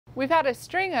We've had a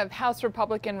string of House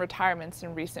Republican retirements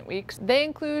in recent weeks. They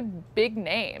include big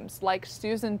names like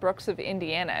Susan Brooks of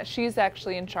Indiana. She's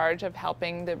actually in charge of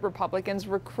helping the Republicans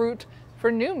recruit for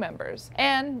new members.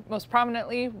 And most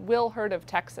prominently, Will Hurd of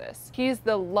Texas. He's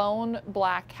the lone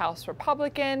black House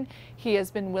Republican. He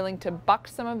has been willing to buck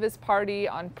some of his party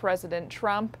on President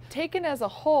Trump. Taken as a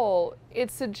whole, it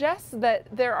suggests that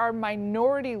there are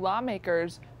minority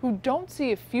lawmakers who don't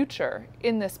see a future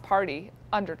in this party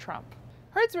under Trump.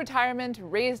 Hurd's retirement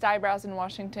raised eyebrows in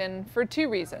Washington for two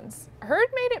reasons. Hurd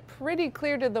made it pretty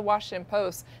clear to the Washington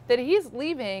Post that he's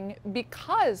leaving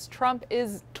because Trump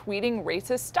is tweeting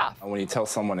racist stuff. When you tell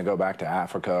someone to go back to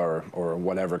Africa or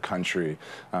whatever country,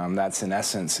 that's in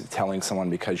essence telling someone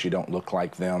because you don't look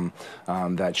like them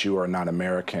that you are not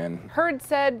American. Hurd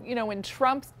said, when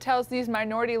Trump tells these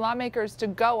minority lawmakers to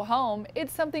go home,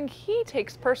 it's something he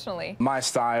takes personally. My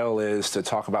style is to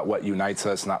talk about what unites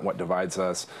us, not what divides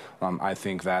us. I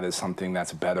think that is something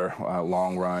that's better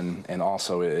long run, and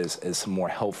also is more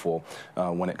helpful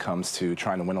when it comes to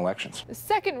trying to win elections. The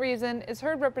second reason is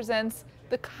Hurd represents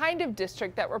the kind of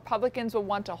district that Republicans will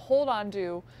want to hold on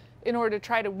to in order to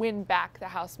try to win back the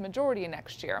House majority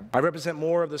next year. I represent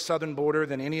more of the southern border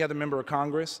than any other member of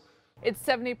Congress. It's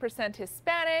 70%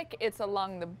 Hispanic. It's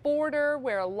along the border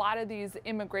where a lot of these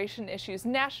immigration issues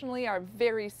nationally are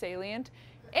very salient.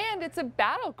 And it's a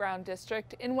battleground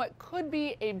district in what could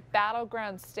be a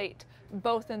battleground state,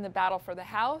 both in the battle for the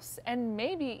House and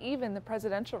maybe even the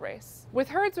presidential race. With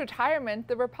Hurd's retirement,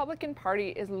 the Republican Party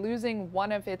is losing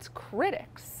one of its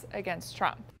critics against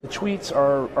Trump. The tweets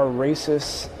are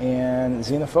racist and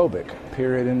xenophobic,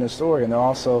 period, in the story, and they're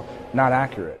also not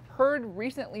accurate. Hurd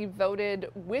recently voted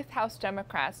with House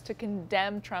Democrats to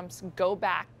condemn Trump's Go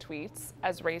Back tweets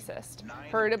as racist.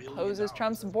 Hurd opposes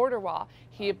Trump's border wall.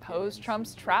 He opposed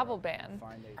Trump's travel ban.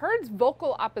 Hurd's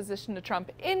vocal opposition to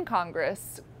Trump in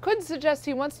Congress could suggest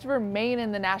he wants to remain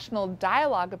in the national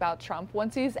dialogue about Trump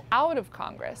once he's out of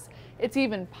Congress. It's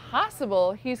even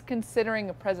possible he's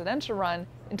considering a presidential run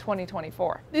in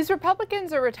 2024. These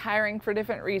Republicans are retiring for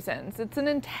different reasons. It's an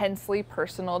intensely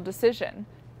personal decision.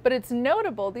 But it's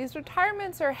notable these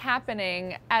retirements are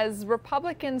happening as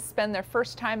Republicans spend their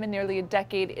first time in nearly a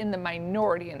decade in the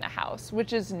minority in the House,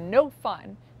 which is no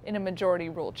fun in a majority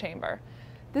rule chamber.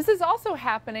 This is also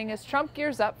happening as Trump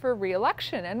gears up for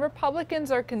re-election, and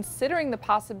Republicans are considering the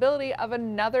possibility of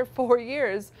another 4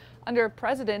 years under a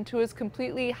president who has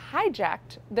completely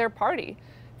hijacked their party.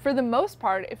 For the most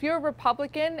part, if you're a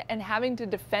Republican and having to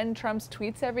defend Trump's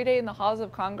tweets every day in the halls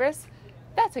of Congress,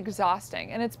 that's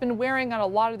exhausting, and it's been wearing on a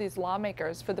lot of these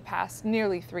lawmakers for the past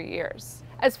nearly 3 years.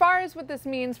 As far as what this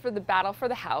means for the battle for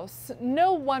the House,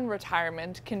 no one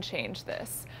retirement can change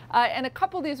this. And a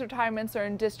couple of these retirements are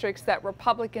in districts that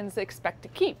Republicans expect to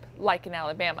keep, like in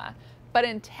Alabama. But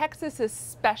in Texas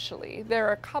especially, there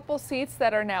are a couple seats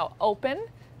that are now open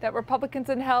that Republicans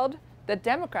had held that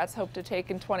Democrats hope to take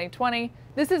in 2020.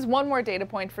 This is one more data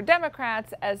point for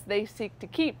Democrats as they seek to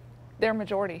keep their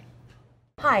majority.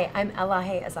 Hi, I'm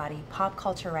Elahe Azadi, pop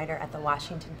culture writer at The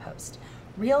Washington Post.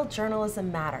 Real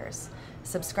journalism matters.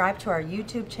 Subscribe to our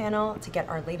YouTube channel to get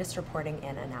our latest reporting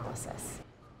and analysis.